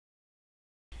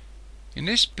In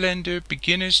this Blender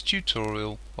beginner's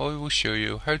tutorial, I will show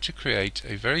you how to create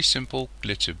a very simple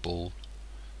glitter ball.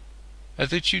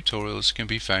 Other tutorials can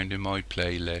be found in my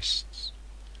playlists.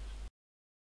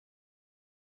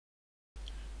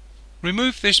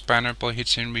 Remove this banner by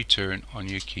hitting return on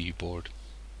your keyboard.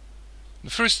 The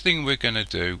first thing we're going to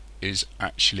do is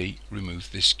actually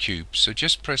remove this cube, so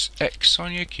just press X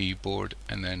on your keyboard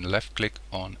and then left click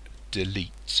on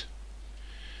delete.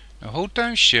 Now hold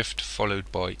down Shift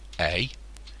followed by A,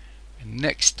 and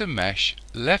next to mesh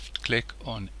left click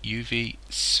on UV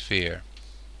sphere.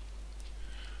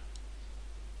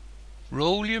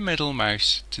 Roll your middle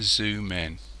mouse to zoom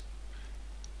in.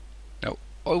 Now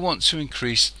I want to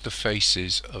increase the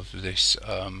faces of this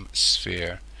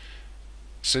sphere.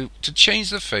 So to change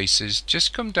the faces,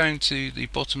 just come down to the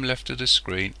bottom left of the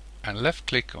screen and left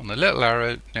click on the little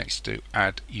arrow next to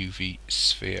add UV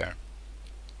sphere.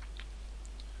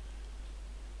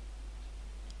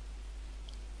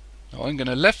 Now I'm going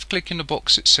to left click in the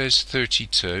box that says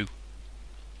 32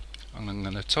 and I'm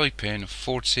going to type in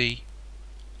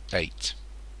 48.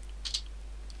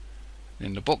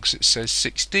 In the box that says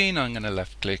 16 I'm going to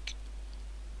left click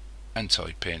and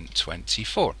type in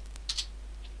 24.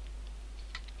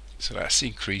 So that's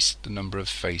increased the number of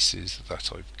faces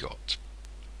that I've got.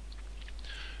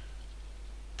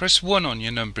 Press 1 on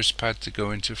your numbers pad to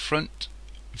go into front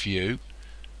view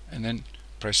and then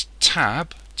press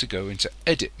tab to go into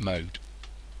edit mode.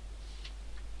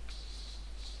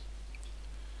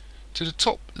 To the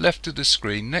top left of the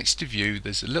screen next to view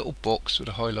there's a little box with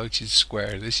a highlighted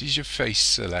square. This is your face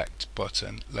select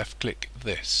button. Left click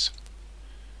this.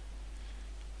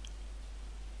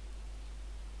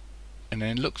 And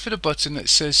then look for the button that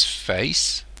says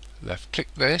face, left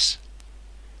click this,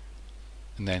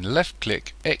 and then left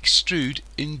click extrude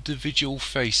individual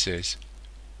faces.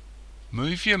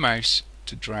 Move your mouse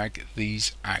to drag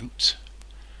these out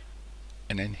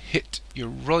and then hit your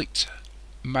right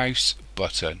mouse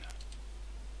button.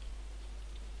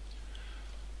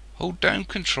 Hold down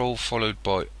Control followed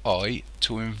by I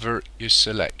to invert your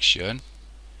selection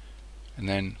and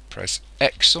then press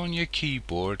X on your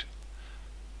keyboard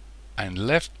and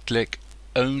left click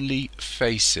only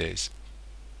faces.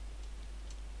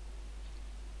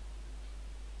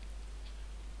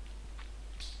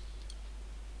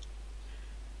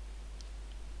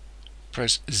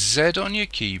 Press Z on your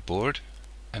keyboard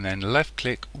and then left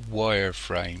click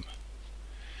wireframe.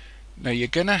 Now you're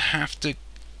gonna have to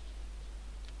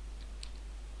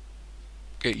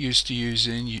get used to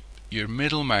using your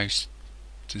middle mouse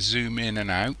to zoom in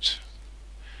and out,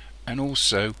 and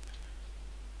also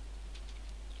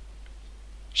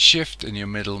Shift and your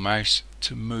middle mouse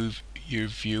to move your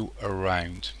view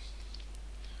around.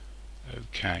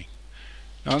 Okay,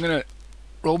 now I'm going to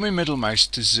roll my middle mouse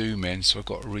to zoom in so I've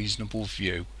got a reasonable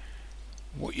view.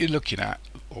 What you're looking at,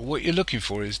 or what you're looking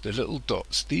for, is the little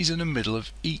dots. These are in the middle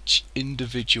of each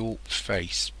individual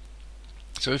face.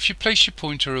 So if you place your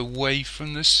pointer away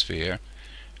from the sphere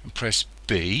and press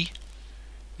B,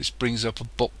 this brings up a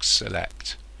box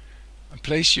select, and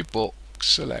place your box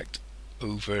select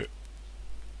over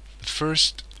the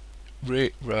first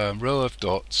row of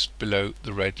dots below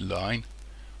the red line.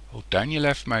 Hold down your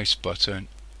left mouse button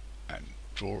and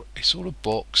draw a sort of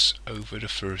box over the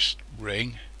first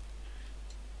ring.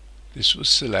 This will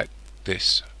select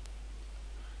this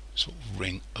sort of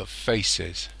ring of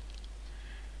faces.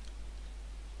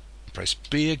 Press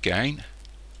B again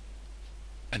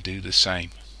and do the same.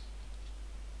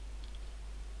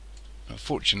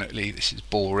 Unfortunately this is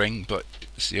boring, but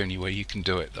it's the only way you can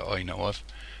do it that I know of.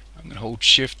 I'm going to hold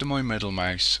Shift on my middle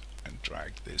mouse and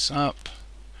drag this up,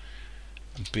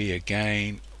 and B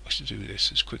again. I should do this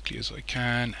as quickly as I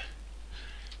can.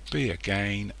 B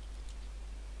again.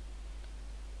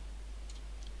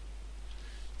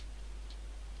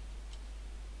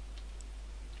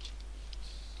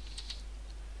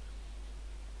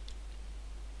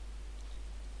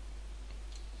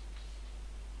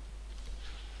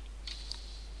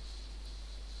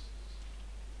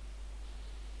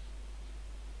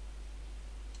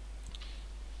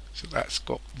 So that's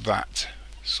got that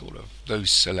sort of those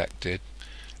selected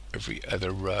every other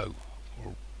row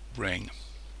or ring.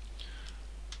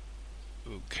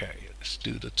 Okay, let's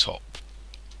do the top.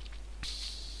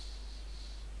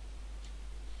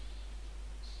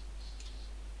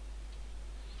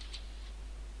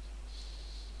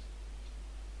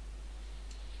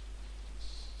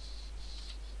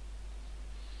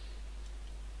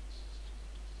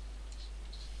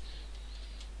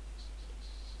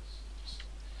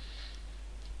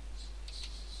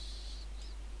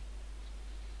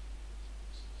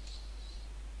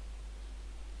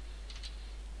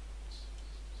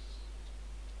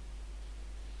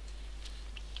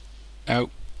 Now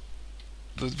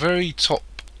the very top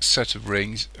set of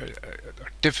rings are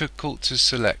difficult to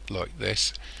select like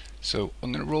this, so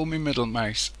I'm going to roll my middle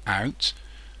mouse out,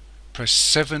 press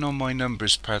 7 on my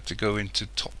numbers pad to go into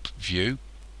top view,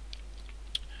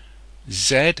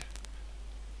 Z,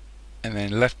 and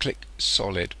then left click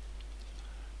solid.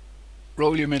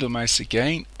 Roll your middle mouse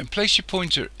again and place your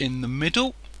pointer in the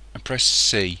middle and press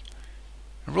C.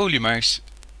 And roll your mouse,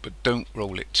 but don't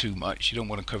roll it too much. You don't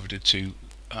want to cover the two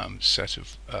set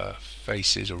of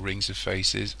faces or rings of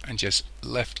faces, and just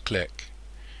left click,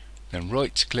 then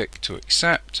right click to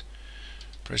accept.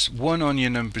 Press 1 on your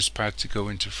numbers pad to go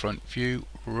into front view,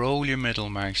 roll your middle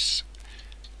mouse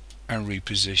and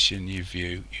reposition your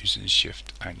view using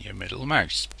shift and your middle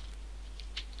mouse.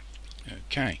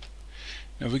 Okay,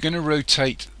 now we're going to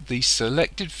rotate the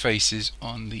selected faces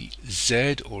on the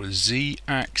Z or Z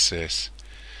axis.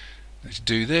 Let's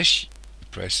do this.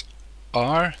 Press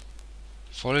R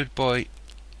followed by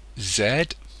Z,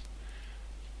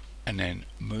 and then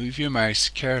move your mouse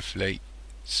carefully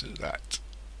so that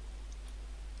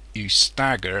you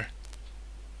stagger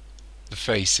the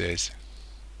faces.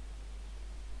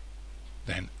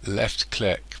 Then left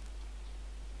click.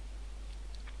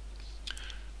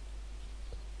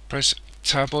 Press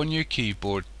tab on your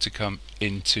keyboard to come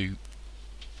into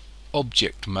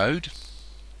object mode.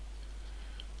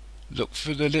 Look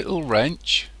for the little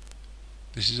wrench.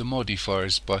 This is a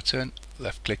modifiers button.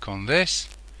 Left click on this.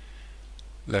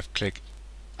 Left click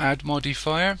add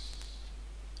modifier.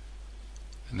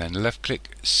 And then left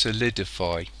click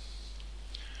solidify.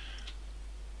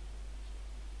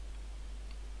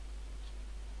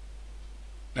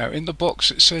 Now in the box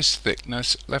it says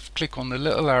thickness. Left click on the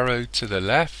little arrow to the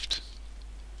left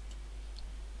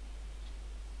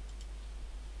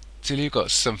till you've got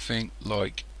something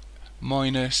like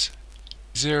minus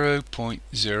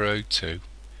 0.02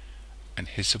 and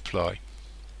hit apply.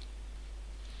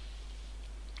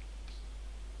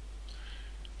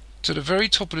 To the very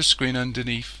top of the screen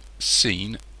underneath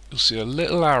scene, you'll see a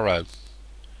little arrow.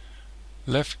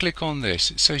 Left click on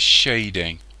this, it says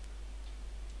shading,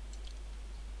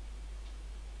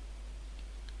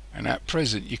 and at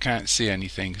present you can't see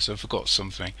anything because I forgot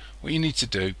something. What you need to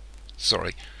do,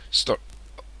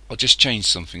 I'll just change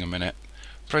something a minute.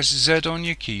 Press Z on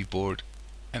your keyboard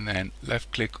and then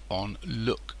left click on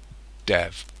look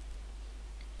dev,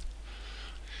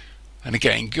 and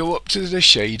again go up to the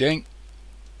shading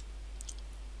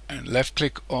and left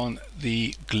click on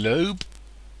the globe,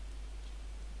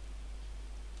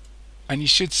 and you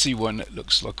should see one that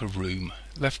looks like a room.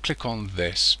 Left click on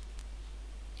this.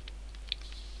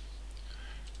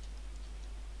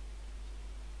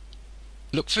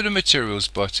 Look for the materials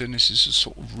button. This is a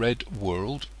sort of red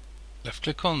world. Left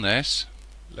click on this,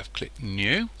 left click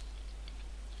new,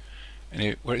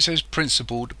 and where it says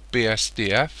principled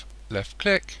BSDF, left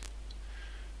click,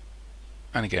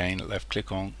 and again left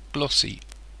click on glossy,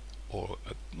 or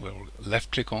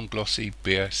left click on glossy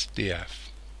BSDF,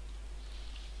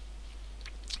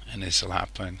 and this will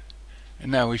happen. And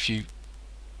now if you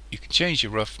can change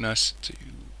your roughness to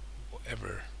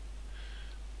whatever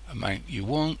amount you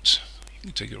want. You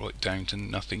can take it right down to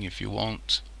nothing if you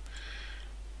want.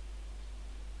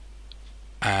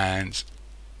 And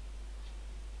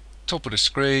top of the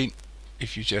screen,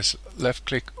 if you just left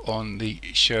click on the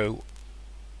show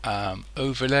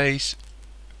overlays,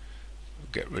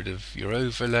 get rid of your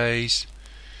overlays,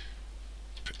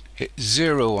 hit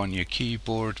 0 on your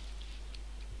keyboard,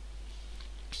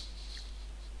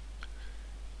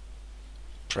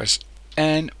 press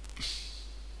N,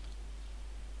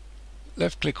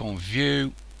 left click on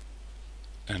view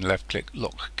and left click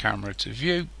lock camera to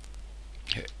view,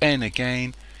 hit N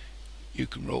again. You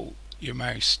can roll your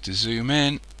mouse to zoom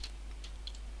in,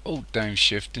 hold down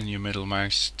shift in your middle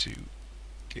mouse to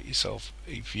get yourself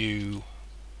a view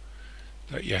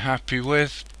that you're happy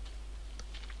with.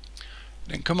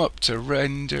 Then come up to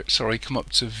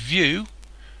view,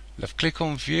 left click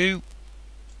on view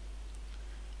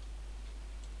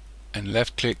and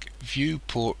left click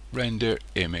viewport render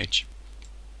image,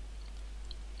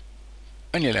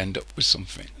 and you'll end up with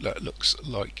something that looks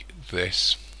like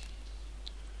this.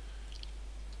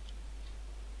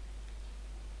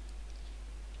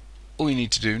 All you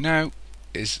need to do now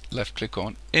is left click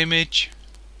on image,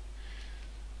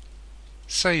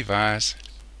 save as.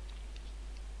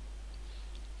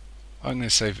 I'm going to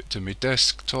save it to my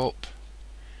desktop,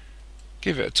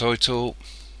 give it a title,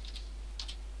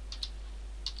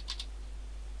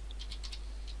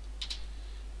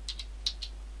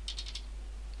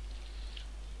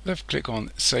 left click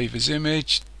on save as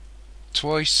image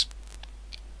twice,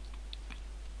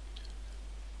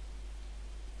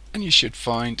 and you should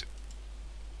find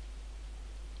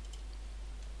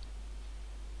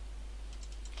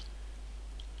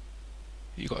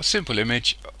you've got a simple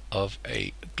image of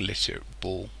a glitter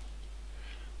ball.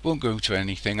 Won't go into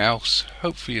anything else.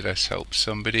 Hopefully this helps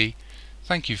somebody.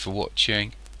 Thank you for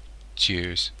watching.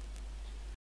 Cheers.